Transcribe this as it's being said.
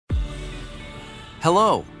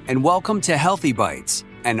Hello, and welcome to Healthy Bytes,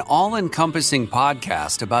 an all-encompassing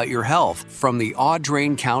podcast about your health from the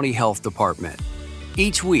Audrain County Health Department.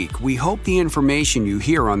 Each week, we hope the information you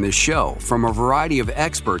hear on this show from a variety of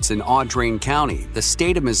experts in Audrain County, the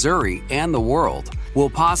state of Missouri, and the world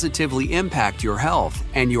will positively impact your health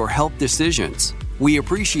and your health decisions. We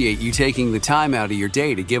appreciate you taking the time out of your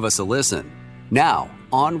day to give us a listen. Now,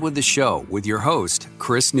 on with the show with your host,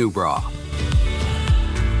 Chris Newbraw.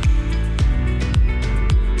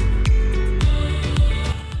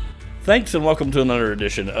 Thanks and welcome to another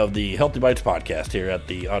edition of the Healthy Bytes podcast here at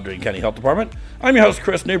the Audrain County Health Department. I'm your host,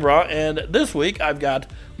 Chris Newbraw, and this week I've got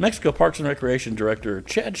Mexico Parks and Recreation Director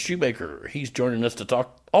Chad Shoemaker. He's joining us to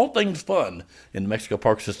talk all things fun in the Mexico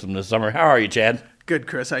Park system this summer. How are you, Chad? Good,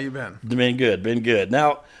 Chris. How you been? Been good.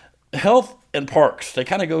 Now, health and parks, they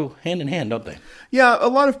kind of go hand in hand, don't they? Yeah, a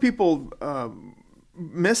lot of people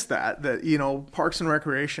miss that, parks and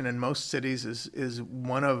recreation in most cities is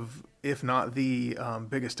one of, if not the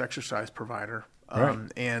biggest exercise provider, right.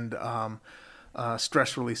 and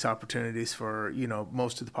stress release opportunities for,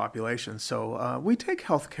 most of the population. So we take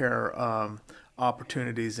healthcare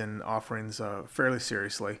opportunities and offerings fairly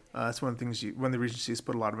seriously. That's one of the things one of the regencies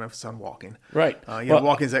put a lot of emphasis on walking. Right.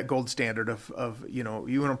 Walking is that gold standard of you want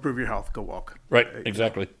to improve your health, go walk. Right.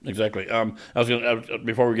 Exactly. I was going to,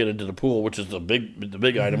 before we get into the pool, which is the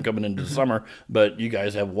big item coming into the summer, but you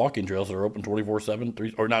guys have walking trails that are open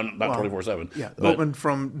 24/7, or not 24/7. Yeah. Open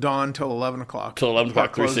from dawn till 11 o'clock. Till 11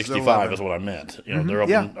 o'clock, 365 is what I meant. They're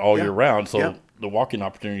open all year round, so the walking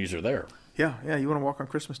opportunities are there. Yeah, you want to walk on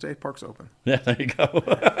Christmas Day, park's open. Yeah, there you go.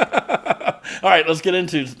 All right, let's get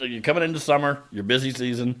into, you're coming into summer, your busy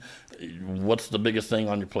season. What's the biggest thing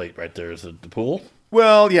on your plate right there? Is it the pool?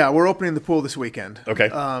 Well, yeah, we're opening the pool this weekend. Okay.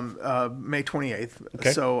 May 28th.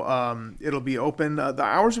 Okay. So it'll be open. The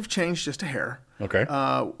hours have changed just a hair. Okay.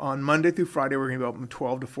 On Monday through Friday, we're going to be open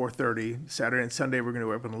 12 to 4:30. Saturday and Sunday, we're going to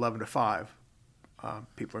be open 11 to 5.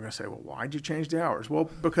 People are going to say, well, why'd you change the hours? Well,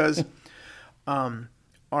 because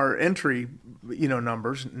our entry,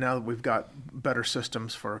 numbers, now that we've got better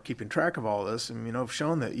systems for keeping track of all this, and, have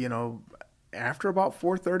shown that, after about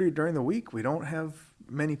 4:30 during the week, we don't have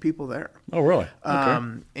many people there. Oh, really?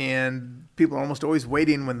 Okay. And people are almost always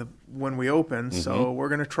waiting when we open. Mm-hmm. So we're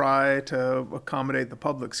going to try to accommodate the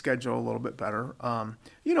public schedule a little bit better. And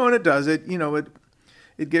it does it.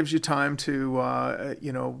 It gives you time to,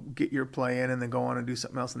 get your play in and then go on and do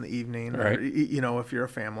something else in the evening, right. Or, if you're a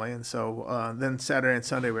family. And so then Saturday and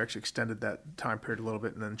Sunday, we actually extended that time period a little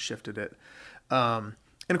bit and then shifted it. And,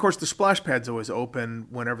 of course, the splash pad's always open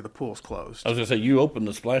whenever the pool's closed. I was going to say, you opened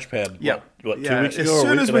the splash pad, 2 weeks ago? As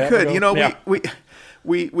soon as we could. Yeah.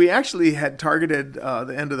 We actually had targeted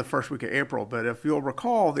the end of the first week of April, but if you'll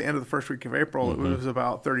recall, the end of the first week of April, It was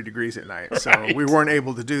about 30 degrees at night, so we weren't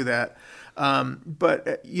able to do that.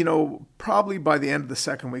 But probably by the end of the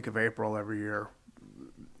second week of April every year,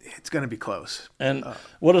 it's going to be close. And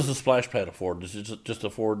what does the splash pad afford? Does it just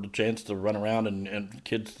afford the chance to run around and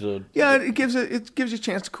kids to? Yeah, it gives you a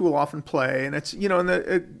chance to cool off and play, and it's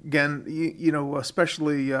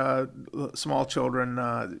especially small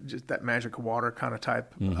children, just that magic of water kind of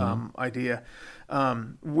type idea.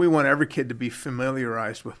 We want every kid to be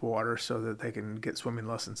familiarized with water so that they can get swimming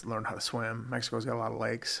lessons and learn how to swim. Mexico's got a lot of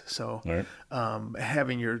lakes, so right.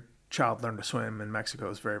 Having your child learn to swim in Mexico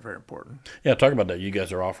is very, very important. Yeah, talk about that. You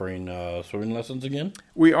guys are offering swimming lessons again?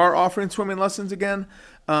 We are offering swimming lessons again,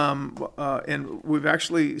 and we've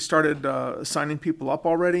actually started signing people up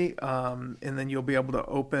already. And then you'll be able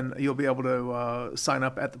to sign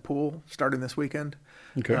up at the pool starting this weekend.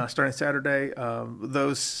 Okay. Starting Saturday.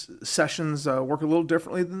 Those sessions work a little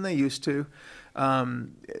differently than they used to.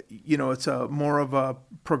 It's more of a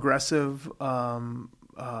progressive.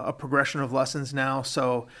 A progression of lessons now.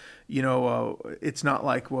 So, it's not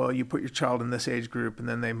like, well, you put your child in this age group and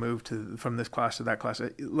then they move from this class to that class.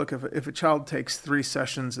 Look, if a child takes 3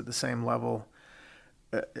 sessions at the same level,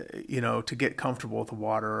 to get comfortable with the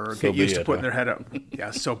water or get used to putting their head up,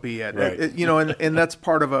 so be it. Right. And that's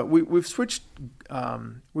part of we've switched to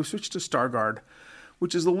StarGuard,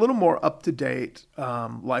 which is a little more up to date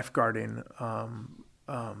lifeguarding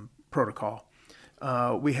protocol.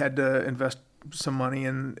 We had to invest some money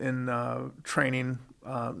in training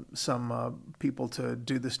some people to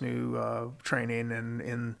do this new training and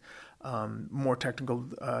in more technical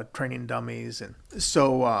training dummies. And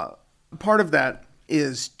so part of that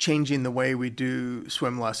is changing the way we do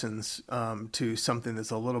swim lessons to something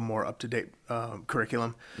that's a little more up-to-date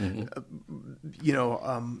curriculum.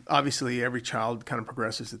 Obviously every child kind of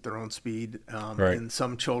progresses at their own speed, and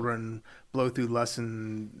some children blow through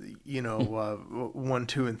lesson, 1,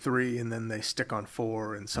 2, and 3, and then they stick on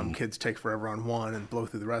 4, and some kids take forever on 1 and blow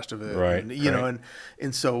through the rest of it.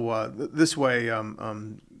 So this way,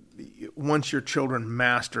 once your children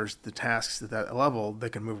masters the tasks at that level, they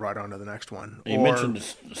can move right on to the next one. You mentioned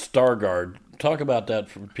StarGuard. Talk about that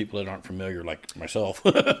for people that aren't familiar, like myself.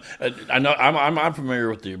 I know I'm familiar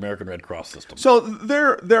with the American Red Cross system. So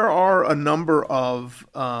there are a number of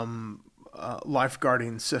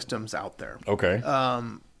lifeguarding systems out there. Okay.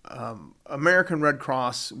 American Red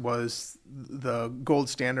Cross was the gold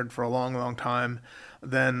standard for a long, long time.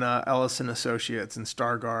 Then Ellison Associates and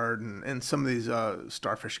StarGuard and some of these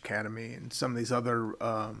Starfish Academy and some of these other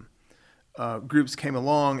groups came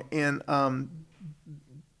along. And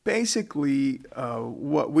basically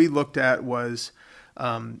what we looked at was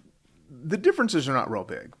the differences are not real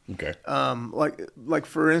big. Okay. Like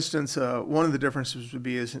for instance, one of the differences would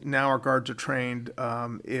be is now our guards are trained.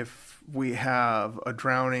 If we have a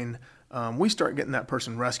drowning, we start getting that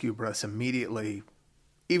person rescue breaths immediately,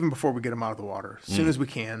 even before we get them out of the water, as soon as we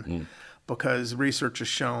can, because research has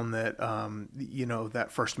shown that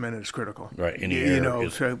that first minute is critical. Right. Any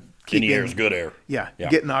air is good air. Yeah.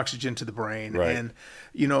 Getting oxygen to the brain, right. And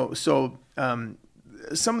so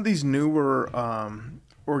some of these newer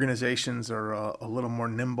organizations are a little more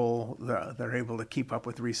nimble. They're able to keep up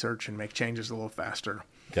with research and make changes a little faster.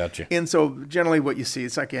 Gotcha. And so generally what you see,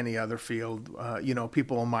 it's like any other field.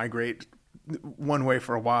 People will migrate one way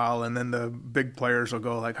for a while, and then the big players will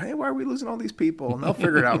go like, "Hey, why are we losing all these people?" And they'll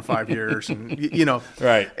figure it out in 5 years, and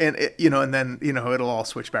right. And and then it'll all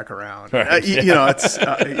switch back around. Right. It's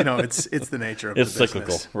the nature of it's the cyclical,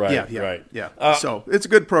 business. right? Yeah. Right. So it's a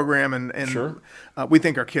good program, and sure. We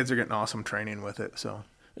think our kids are getting awesome training with it. So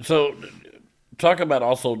talk about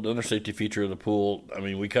also the other safety feature of the pool. I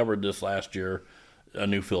mean, we covered this last year, a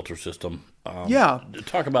new filter system.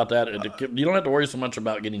 Talk about that. You don't have to worry so much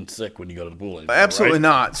about getting sick when you go to the pool anymore. Absolutely right?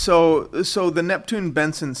 not. So the Neptune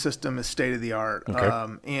Benson system is state of the art,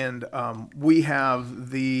 okay. And we have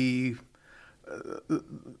the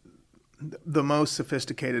most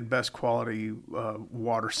sophisticated, best quality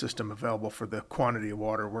water system available for the quantity of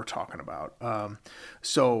water we're talking about.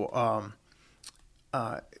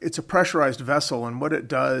 It's a pressurized vessel, and what it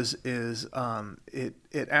does is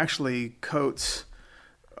it actually coats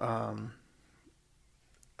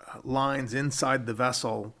lines inside the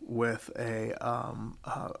vessel with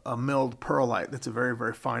a milled perlite that's a very,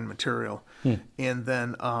 very fine material. And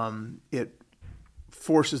then it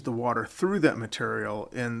forces the water through that material,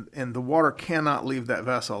 and the water cannot leave that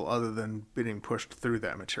vessel other than being pushed through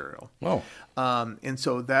that material. Oh. And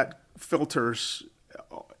so that filters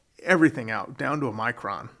everything out down to a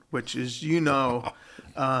micron, which is, so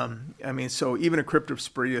even a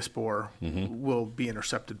cryptosporia spore will be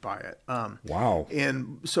intercepted by it. Wow.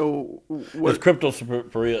 And so what is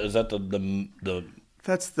cryptosporia? Is that the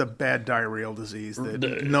that's the bad diarrheal disease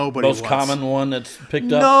that nobody most wants. Common one that's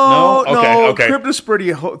picked up? No. Okay.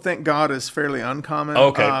 Cryptosporia, thank God, is fairly uncommon.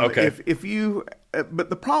 Okay. If you, but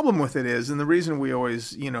the problem with it is, and the reason we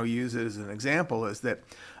always use it as an example is that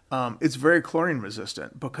it's very chlorine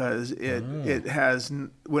resistant because it has,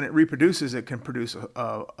 when it reproduces, it can produce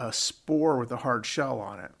a spore with a hard shell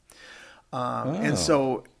on it. And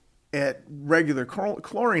so at regular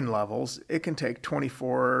chlorine levels, it can take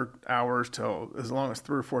 24 hours to as long as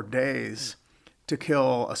 3 or 4 days to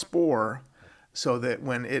kill a spore, so that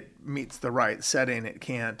when it meets the right setting, it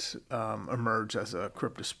can't emerge as a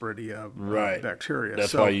cryptosporidia bacteria.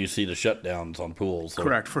 That's why you see the shutdowns on pools. So.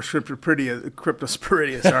 Correct. For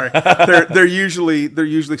cryptosporidia, sorry, they're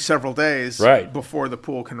usually several days before the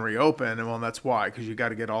pool can reopen, and that's why, because you got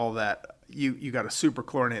to get all that. You got to super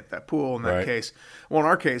chlorinate that pool in that case. Well, in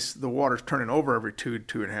our case, the water's turning over every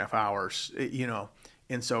 2.5 hours.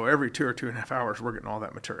 And so every 2 or 2.5 hours, we're getting all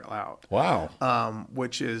that material out. Wow.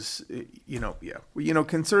 Which is,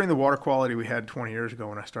 considering the water quality we had 20 years ago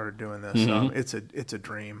when I started doing this, it's a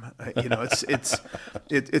dream.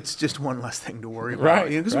 It's just one less thing to worry about.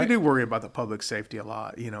 Because we do worry about the public safety a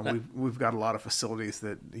lot. We've got a lot of facilities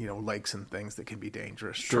that, lakes and things that can be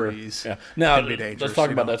dangerous. Sure. Trees. Yeah. Now, can be dangerous, let's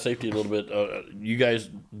talk about that safety a little bit. You guys,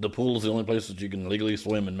 the pool is the only place that you can legally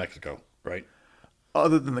swim in Mexico, right?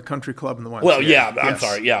 Other than the country club and the YMCA. Well, yeah, I'm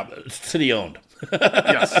sorry. Yeah, city owned.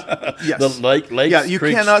 Yes. The lakes. Yeah, you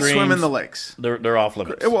creeks, cannot streams, swim in the lakes. They're off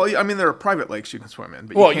limits. Well, I mean, there are private lakes you can swim in,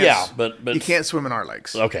 but you can't swim in our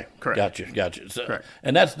lakes. Okay, correct. Gotcha. So, correct.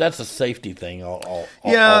 And that's a safety thing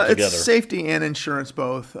altogether. It's safety and insurance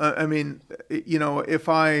both. I mean, if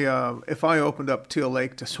I opened up Teal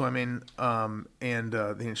Lake to swimming, and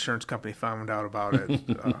the insurance company found out about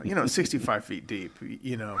it, 65 feet deep,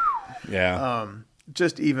 Yeah.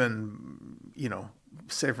 Just even,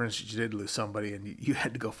 say for instance you did lose somebody and you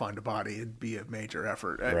had to go find a body, it'd be a major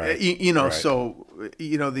effort. Right. Right. So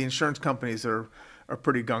the insurance companies are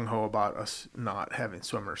pretty gung-ho about us not having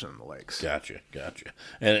swimmers in the lakes. Gotcha.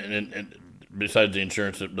 And besides the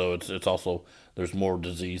insurance, though, it's also there's more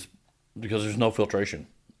disease because there's no filtration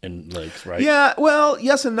in lakes, right? Yeah, well,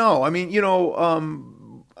 yes and no. I mean,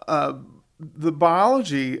 the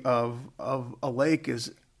biology of a lake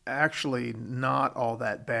is actually not all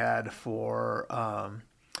that bad for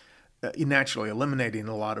naturally eliminating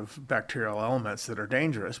a lot of bacterial elements that are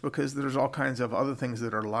dangerous, because there's all kinds of other things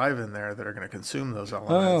that are alive in there that are going to consume those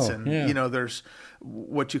elements. There's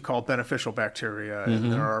what you call beneficial bacteria,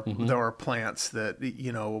 and there are plants that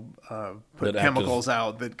put chemicals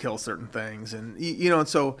out that kill certain things, and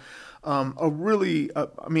so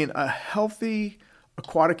a healthy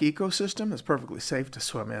aquatic ecosystem is perfectly safe to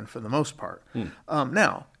swim in for the most part.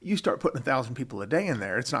 Now, you start putting 1,000 people a day in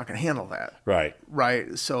there, it's not going to handle that.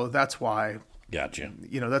 Right. So that's why. Gotcha.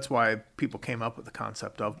 That's why people came up with the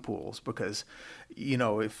concept of pools, because,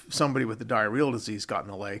 if somebody with the diarrheal disease got in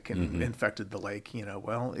the lake and infected the lake,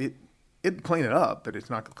 it'd clean it up, but it's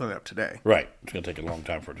not going to clean it up today. Right. It's going to take a long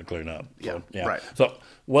time for it to clean up. So, yeah. Right. So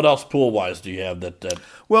what else pool-wise do you have that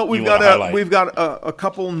well, we've got a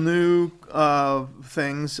couple new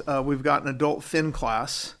things. We've got an adult fin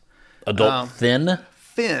class. Adult fin?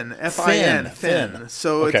 Fin, F-I-N, fin.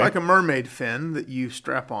 So it's like a mermaid fin that you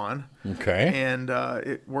strap on. Okay. And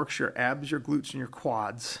it works your abs, your glutes, and your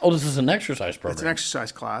quads. Oh, this is an exercise program. It's an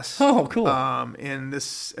exercise class. Oh, cool. And it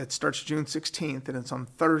starts June 16th, and it's on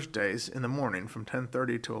Thursdays in the morning from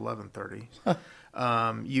 10:30 to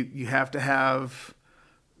 11:30. You have to have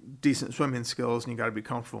decent swimming skills, and you got to be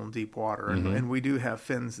comfortable in deep water. And we do have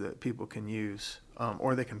fins that people can use,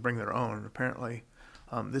 or they can bring their own. And apparently,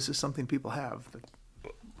 this is something people have.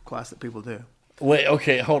 Class that people do. Wait,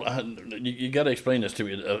 okay, hold on. You got to explain this to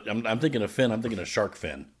me. I'm thinking of fin. I'm thinking of shark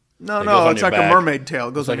fin. No, it's like a mermaid tail.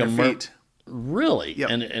 It goes on your feet. Really? Yep.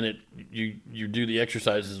 And you do the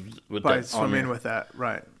exercises with by that swimming with that,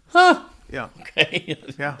 right? Huh? Yeah. Okay.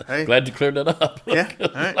 Yeah. Hey. Glad you cleared that up. Yeah. All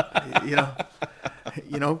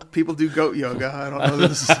right. People do goat yoga. I don't know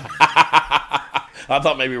this. I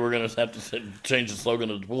thought maybe we're going to have to change the slogan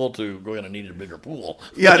of the pool to "We're going to need a bigger pool."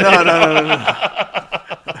 Yeah, no.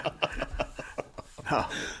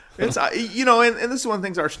 It's and this is one of the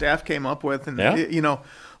things our staff came up with, and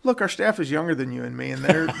look, our staff is younger than you and me, and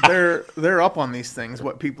they're up on these things,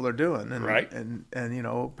 what people are doing, and right, and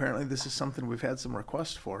apparently this is something we've had some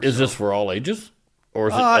requests for. Is this for all ages? Or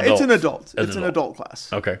is it it's an adult. It's an adult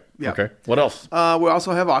class. Okay. Yeah. Okay. What else? We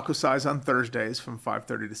also have aquasize on Thursdays from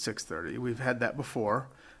 5:30 to 6:30. We've had that before,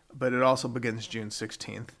 but it also begins June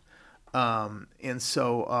 16th. And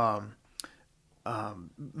so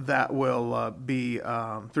that will be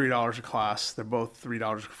 $3 a class. They're both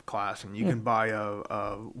 $3 a class, and you can buy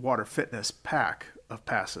a water fitness pack of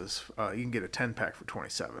passes. You can get a 10-pack for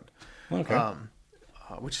 $27. Okay.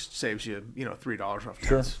 Which saves you, $3 off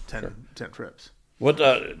 10 trips. What,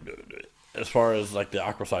 as far as like the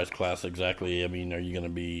aquasize class exactly, I mean, are you going to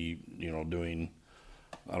be, doing,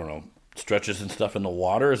 I don't know, stretches and stuff in the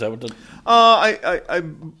water? Is that what the...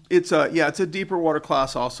 It's a deeper water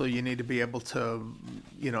class also. You need to be able to,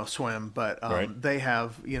 swim, but right. They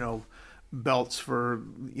have, belts for,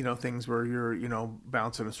 things where you're,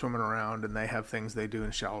 bouncing and swimming around, and they have things they do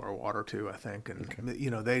in shallower water too, I think. And,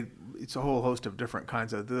 okay. It's a whole host of different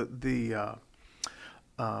kinds of, the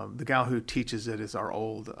gal who teaches it is our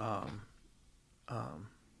old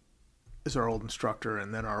instructor,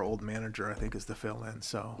 and then our old manager, I think, is the fill-in.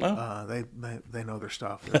 So they know their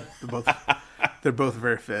stuff. They're both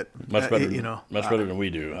very fit. Much better, much better than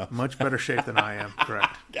we do. Huh? Much better shape than I am.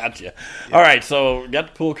 Correct. Gotcha. Yeah. All right, so got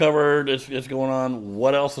the pool covered. It's going on.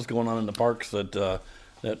 What else is going on in the parks that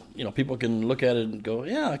people can look at it and go,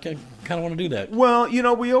 yeah, I kind of want to do that. Well,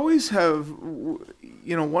 we always have.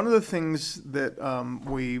 One of the things that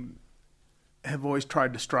we have always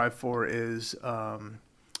tried to strive for is,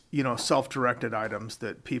 self-directed items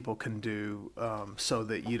that people can do so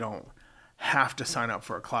that you don't have to sign up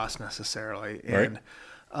for a class necessarily. Right. And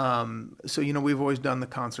So, we've always done the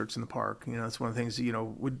concerts in the park. It's one of the things,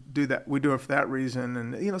 we do that. We do it for that reason.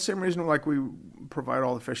 And, same reason like we provide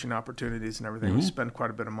all the fishing opportunities and everything. We spend quite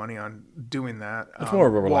a bit of money on doing that. It's more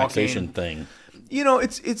of a relaxation thing.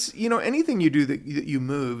 It's anything you do that you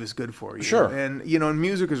move is good for you. Sure. And, and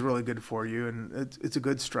music is really good for you. And it's a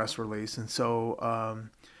good stress release. And so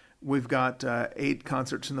we've got 8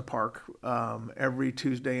 concerts in the park every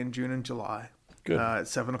Tuesday in June and July. Good. At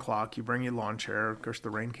 7:00, you bring your lawn chair. Of course, the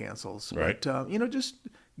rain cancels. Right. But, just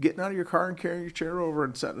getting out of your car and carrying your chair over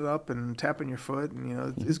and setting it up and tapping your foot,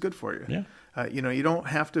 and, is good for you. Yeah. You don't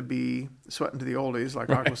have to be sweating to the oldies like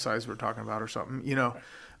Aquasize we're talking about or something.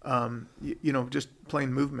 Just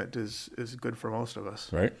plain movement is good for most of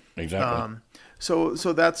us. Right. Exactly. So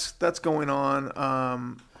that's going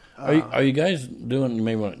on. Are you guys doing? You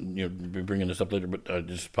may want to be bringing this up later, but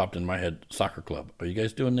just popped in my head. Soccer club. Are you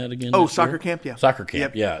guys doing that again? Oh, soccer camp. Yeah. Soccer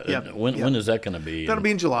camp. Yep. Yeah. Yep. When is that going to be? That'll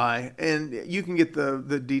be in July, and you can get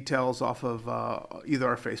the details off of either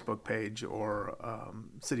our Facebook page or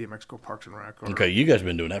City of Mexico Parks and Rec. Okay, you guys have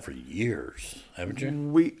been doing that for years, haven't you?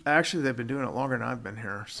 They've been doing it longer than I've been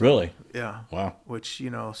here. So, really? Yeah. Wow. Which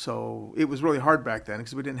so it was really hard back then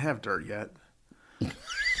because we didn't have dirt yet,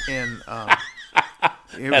 and.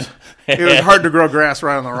 It was hard to grow grass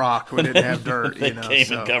right on the rock. We didn't have dirt. They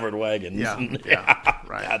came in covered wagons. Yeah,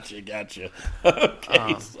 right. Gotcha.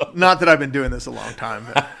 Okay. Not that I've been doing this a long time.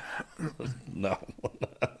 But. No,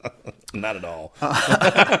 not at all.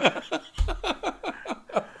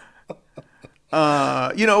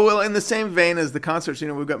 Well, in the same vein as the concerts,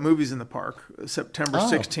 we've got movies in the park. September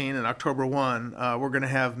 16 and October 1, we're going to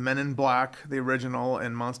have Men in Black, the original,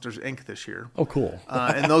 and Monsters, Inc. this year. Oh, cool.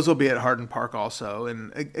 And those will be at Hardin Park also.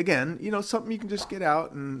 And again, something you can just get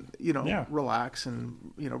out and, relax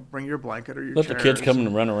and, bring your blanket or your Let chairs. the kids come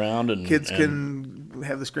and run around. And kids can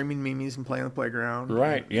have the screaming Mimis and play on the playground.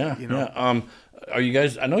 Right, yeah. Yeah. Are you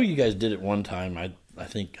guys, I know you guys did it one time, I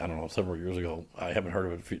think, several years ago. I haven't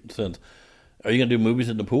heard of it since. Are you going to do movies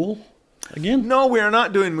in the pool again? No, we are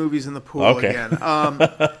not doing movies in the pool again.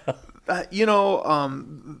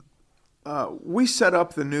 We set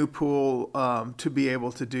up the new pool to be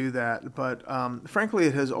able to do that, but frankly,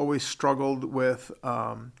 it has always struggled with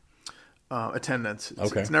attendance.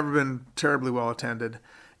 It's never been terribly well attended.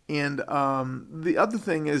 And the other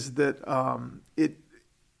thing is that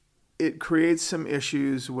it creates some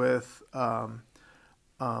issues with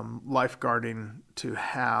lifeguarding to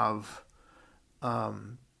have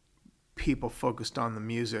people focused on the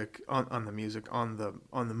music, on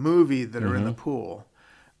the movie that are in the pool,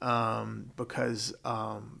 because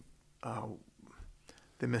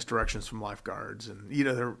they miss directions from lifeguards, and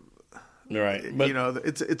they're right. But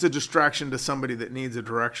it's a distraction to somebody that needs a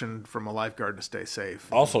direction from a lifeguard to stay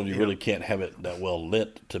safe. Also, you really can't have it that well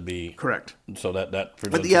lit to be correct. So that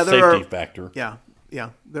presents a safety factor. Yeah.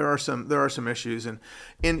 There are some issues, and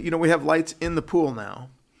we have lights in the pool now.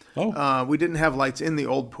 Oh. We didn't have lights in the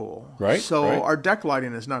old pool. Right. So our deck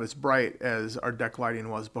lighting is not as bright as our deck lighting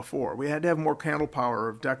was before. We had to have more candle power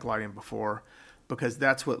of deck lighting before because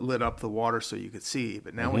that's what lit up the water so you could see.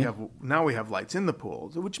 But now we have lights in the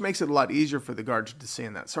pool, which makes it a lot easier for the guards to see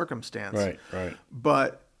in that circumstance. Right.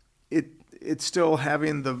 But it's still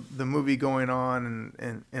having the movie going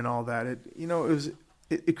on and all that.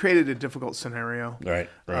 It created a difficult scenario. Right.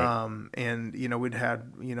 And we'd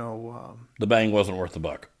had the bang wasn't worth the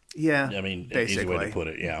buck. Yeah, I mean, basically, easy way to put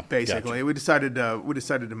it. Yeah, basically, gotcha. we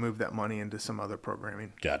decided to move that money into some other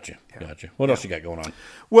programming. Gotcha. What else you got going on?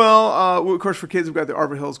 Well, of course, for kids, we've got the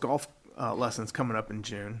Arbor Hills golf lessons coming up in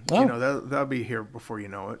June. Oh. That'll be here before you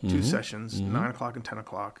know it. 2 sessions, 9:00 and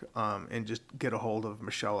 10:00, and just get a hold of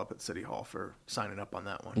Michelle up at City Hall for signing up on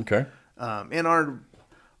that one. Okay. And our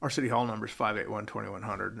City Hall number is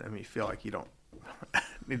 581-2100. I mean, you feel like you don't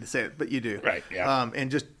need to say it, but you do. Right. Yeah.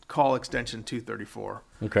 And just call extension 234.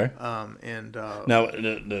 Okay. And now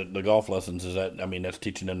the golf lessons, is that? I mean, that's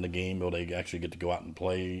teaching them the game. Will they actually get to go out and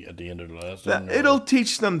play at the end of the lesson? It'll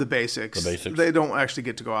teach them the basics. The basics. They don't actually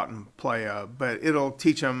get to go out and play, but it'll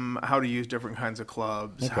teach them how to use different kinds of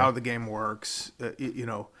clubs, how the game works.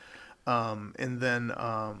 And then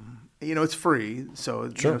it's free, so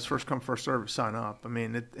it's first come first serve. Sign up. I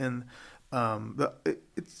mean,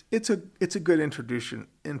 it's a good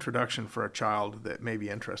introduction for a child that may be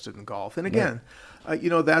interested in golf. And again,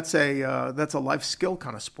 that's a life skill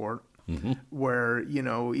kind of sport where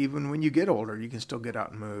even when you get older, you can still get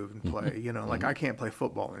out and move and play. Like I can't play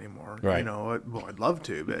football anymore. Right. I'd love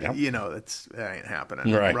to, but that ain't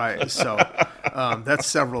happening. Right. Right. So that's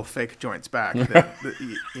several fake joints back.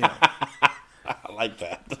 I like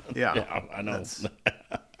that. Yeah. I know.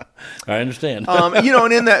 I understand.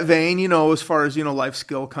 And in that vein, as far as, life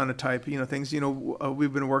skill kind of type, things,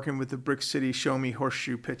 we've been working with the Brick City Show Me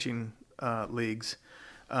Horseshoe Pitching leagues.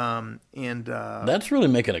 That's really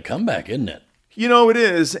making a comeback, isn't it? It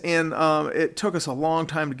is, and it took us a long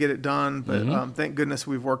time to get it done, but thank goodness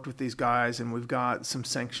we've worked with these guys, and we've got some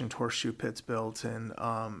sanctioned horseshoe pits built, and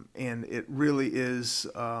it really is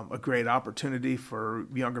a great opportunity for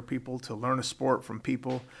younger people to learn a sport from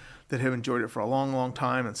people that have enjoyed it for a long, long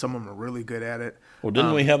time, and some of them are really good at it. Well,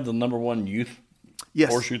 didn't we have the number one youth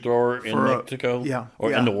horseshoe thrower in Mexico?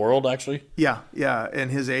 In the world, actually? Yeah, in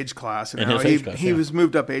his age class. And he was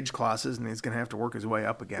moved up age classes, and he's going to have to work his way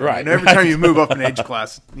up again. Right. And every time you move up an age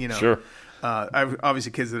class, Sure.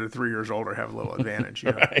 Obviously, kids that are 3 years older have a little advantage.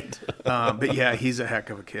 Right. But yeah, he's a heck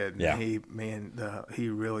of a kid. Yeah. He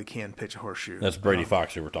really can pitch a horseshoe. That's Brady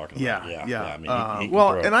Fox who we're talking about. Yeah. I mean, he can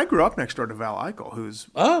throw. And I grew up next door to Val Eichel, who's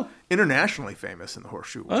internationally famous in the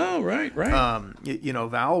horseshoe world. Oh, right.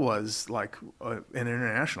 Val was like an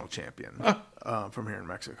international champion from here in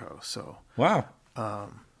Mexico. So wow.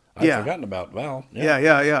 I'd forgotten about Val.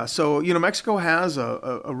 Yeah. So, Mexico has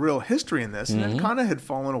a real history in this, and it kind of had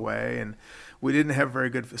fallen away, and we didn't have very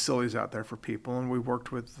good facilities out there for people, and we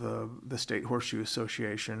worked with the State Horseshoe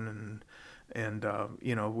Association, and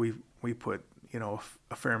we put,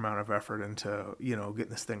 a fair amount of effort into, getting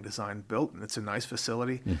this thing designed and built, and it's a nice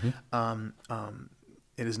facility.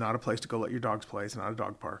 It is not a place to go let your dogs play. It's not a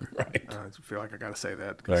dog park. Right. I feel like I got to say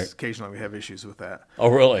that, because occasionally we have issues with that. Oh,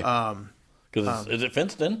 really? Because is it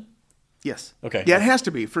fenced in? Yes. Okay. Yeah, it has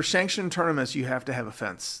to be. For sanctioned tournaments, you have to have a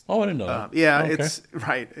fence. Oh, I didn't know that. It's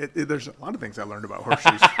right. There's a lot of things I learned about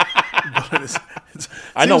horseshoes. But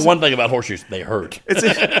I know one thing about horseshoes. They hurt.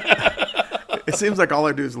 It seems like all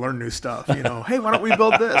I do is learn new stuff. Hey, why don't we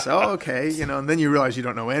build this? Oh, okay. And then you realize you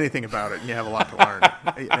don't know anything about it, and you have a lot to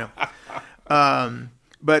learn.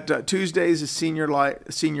 But Tuesdays is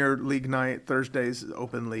senior league night. Thursdays is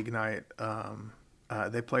open league night.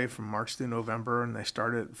 They play from March through November, and they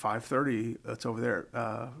start at 5:30. That's over there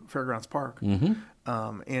at Fairgrounds Park.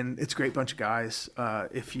 And it's a great bunch of guys.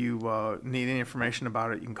 If you need any information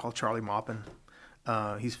about it, you can call Charlie Maupin.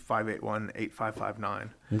 He's 581-8559.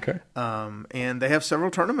 Okay. And they have several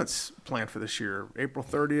tournaments planned for this year. April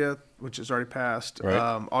 30th, which is already passed. Right.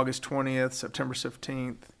 August 20th, September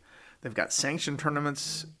 15th. They've got sanctioned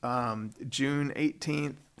tournaments June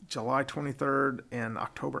 18th, July 23rd, and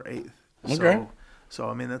October 8th. Okay. So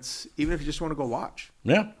I mean, that's even if you just want to go watch.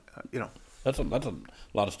 Yeah. That's a lot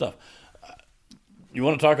of stuff. You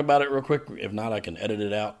want to talk about it real quick? If not, I can edit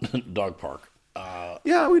it out. Dog park.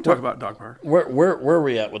 We talk about dog park. Where are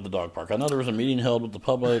we at with the dog park? I know there was a meeting held with the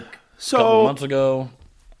public a couple of months ago.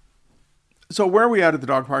 So where are we at the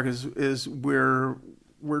dog park is we're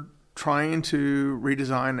trying to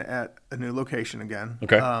redesign at a new location again.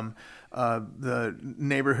 Okay. The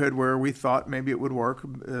neighborhood where we thought maybe it would work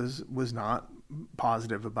was not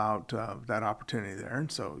positive about that opportunity there, and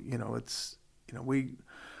so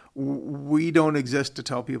we don't exist to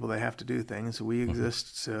tell people they have to do things. We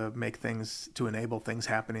exist to make things, to enable things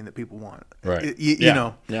happening that people want. Right. You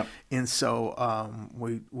know. Yeah. And so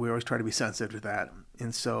we always try to be sensitive to that.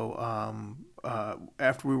 And so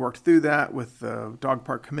after we worked through that with the dog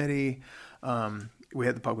park committee, we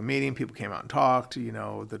had the public meeting. People came out and talked.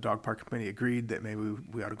 The dog park committee agreed that maybe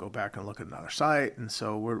we ought to go back and look at another site. And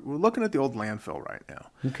so we're looking at the old landfill right now.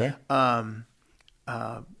 Okay.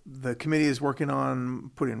 The committee is working on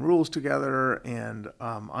putting rules together, and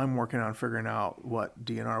I'm working on figuring out what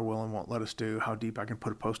DNR will and won't let us do, how deep I can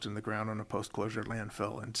put a post in the ground on a post-closure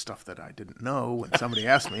landfill, and stuff that I didn't know when somebody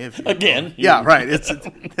asked me. Again. Yeah, right.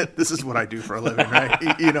 This is what I do for a living, right?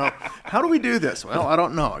 How do we do this? Well, I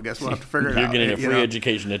don't know. I guess we'll have to figure it out. You're getting a free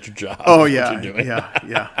education at your job. Oh, yeah.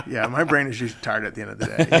 Yeah. My brain is usually tired at the end of the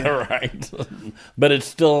day. Right. But it's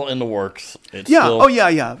still in the works. Oh,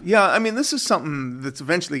 yeah. I mean, this is something that's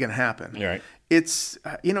eventually going to happen. Right. It's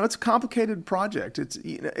it's a complicated project.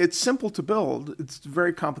 It's simple to build. It's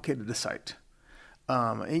very complicated to site.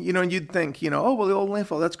 And you'd think, oh well, the old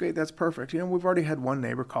landfill, that's great, that's perfect. We've already had one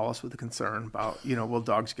neighbor call us with a concern about, will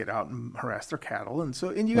dogs get out and harass their cattle,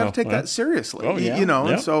 and you got to take that seriously. Oh, yeah.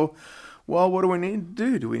 And so, well, what do we need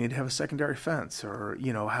to do? Do we need to have a secondary fence, or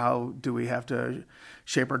how do we have to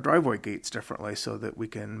shape our driveway gates differently so that we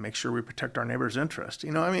can make sure we protect our neighbors' interest?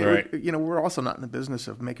 Right. We're also not in the business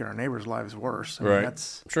of making our neighbors' lives worse. I right. mean,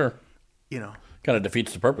 that's sure. Kind of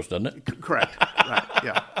defeats the purpose, doesn't it? Correct. Right.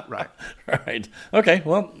 Yeah. Right. Right. Okay.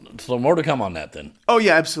 Well, so more to come on that then. Oh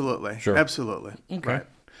yeah, absolutely. Sure. Absolutely. Okay. Right.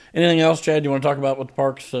 Anything else, Chad? You want to talk about with the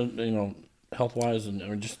parks? Health wise,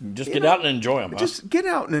 and just get out and enjoy them. Just get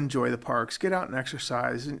out and enjoy the parks. Get out and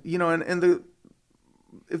exercise. And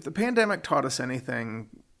if the pandemic taught us anything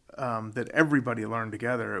that everybody learned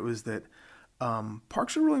together, it was that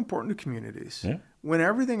parks are really important to communities. Yeah. When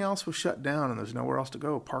everything else was shut down and there's nowhere else to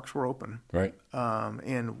go, parks were open. Right.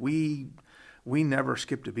 And we never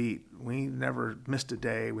skipped a beat. We never missed a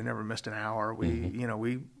day. We never missed an hour.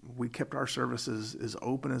 We kept our services as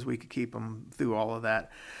open as we could keep them through all of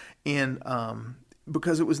that. And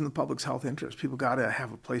because it was in the public's health interest, people got to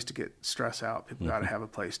have a place to get stress out. People got to have a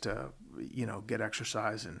place to, get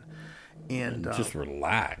exercise and just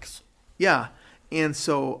relax. Yeah. And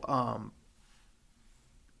so,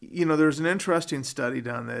 there's an interesting study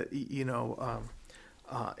done that,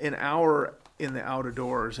 an hour in the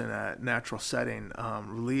outdoors in a natural setting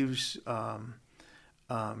relieves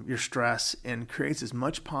your stress and creates as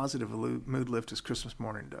much positive mood lift as Christmas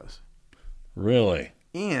morning does. Really?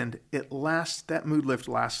 And that mood lift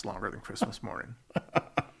lasts longer than Christmas morning.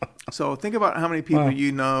 So think about how many people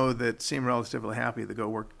that seem relatively happy that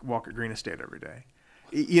go walk at Green Estate every day.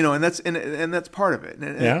 And that's part of it.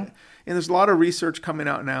 And there's a lot of research coming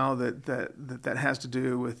out now that has to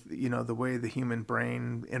do with the way the human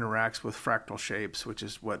brain interacts with fractal shapes, which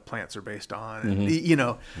is what plants are based on.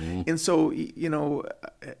 And, and so even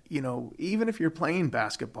if you're playing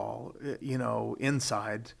basketball,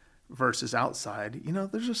 inside versus outside,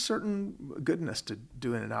 there's a certain goodness to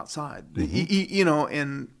doing it outside.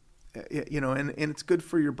 And it's good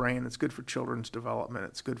for your brain. It's good for children's development.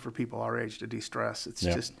 It's good for people our age to de-stress. It's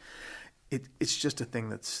just a thing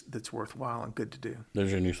that's worthwhile and good to do.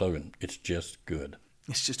 There's your new slogan. It's just good.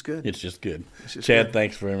 It's just good. It's just good. It's just Chad, good.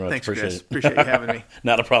 Thanks very much. Thanks, Appreciate Chris. it. Appreciate you having me.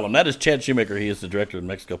 Not a problem. That is Chad Shoemaker. He is the Director of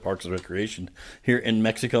Mexico Parks and Recreation here in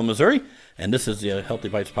Mexico, Missouri. And this is the Healthy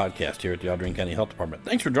Bytes podcast here at the Audrain County Health Department.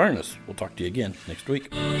 Thanks for joining us. We'll talk to you again next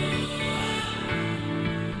week.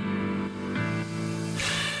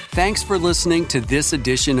 Thanks for listening to this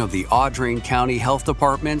edition of the Audrain County Health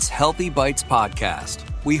Department's Healthy Bytes podcast.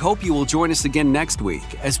 We hope you will join us again next week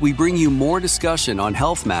as we bring you more discussion on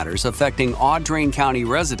health matters affecting Audrain County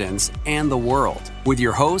residents and the world with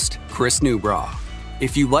your host, Chris Newbraw.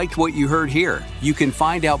 If you liked what you heard here, you can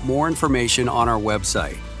find out more information on our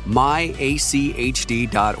website, myachd.org.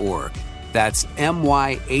 That's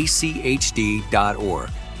myachd.org.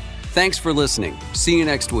 Thanks for listening. See you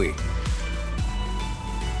next week.